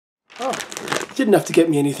Oh, you didn't have to get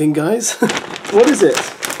me anything, guys. What is it?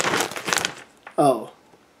 Oh,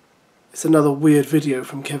 it's another weird video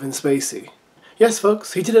from Kevin Spacey. Yes,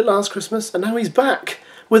 folks, he did it last Christmas, and now he's back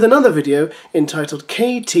with another video entitled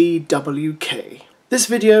KTWK. This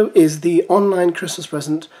video is the online Christmas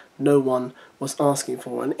present no one was asking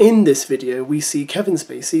for, and in this video we see Kevin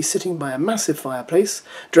Spacey sitting by a massive fireplace,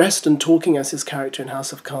 dressed and talking as his character in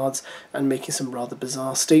House of Cards, and making some rather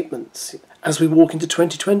bizarre statements. As we walk into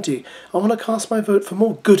 2020, I want to cast my vote for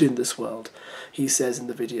more good in this world, he says in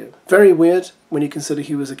the video. Very weird when you consider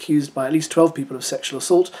he was accused by at least 12 people of sexual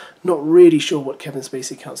assault. Not really sure what Kevin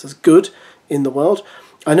Spacey counts as good in the world.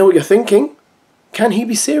 I know what you're thinking. Can he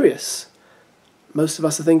be serious? Most of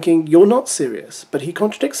us are thinking, you're not serious, but he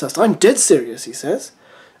contradicts us. I'm dead serious, he says.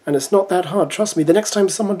 And it's not that hard, trust me. The next time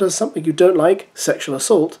someone does something you don't like, sexual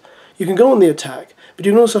assault, you can go on the attack, but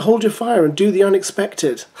you can also hold your fire and do the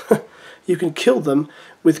unexpected. You can kill them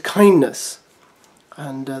with kindness.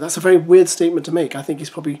 And that's a very weird statement to make. I think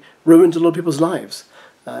he's probably ruined a lot of people's lives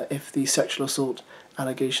if the sexual assault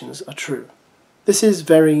allegations are true. This is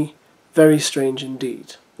very, very strange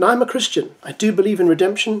indeed. Now, I'm a Christian. I do believe in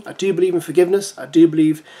redemption. I do believe in forgiveness. I do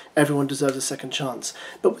believe everyone deserves a second chance.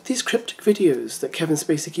 But with these cryptic videos that Kevin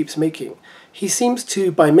Spacey keeps making, he seems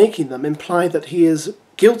to, by making them, imply that he is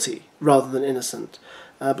guilty rather than innocent.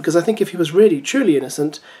 Because I think if he was really, truly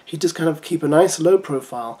innocent, he'd just kind of keep a nice low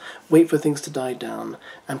profile, wait for things to die down,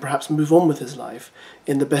 and perhaps move on with his life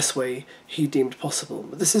in the best way he deemed possible.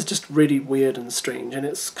 But this is just really weird and strange, and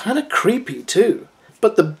it's kind of creepy too.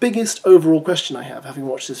 But the biggest overall question I have, having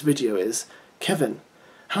watched this video, is, Kevin,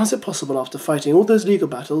 how is it possible after fighting all those legal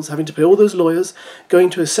battles, having to pay all those lawyers, going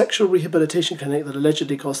to a sexual rehabilitation clinic that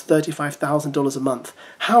allegedly costs $35,000 a month,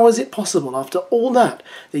 how is it possible after all that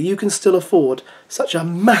you can still afford such a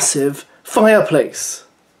massive fireplace?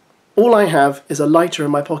 All I have is a lighter in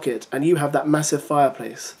my pocket, and you have that massive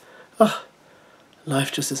fireplace. Ugh,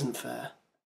 life just isn't fair.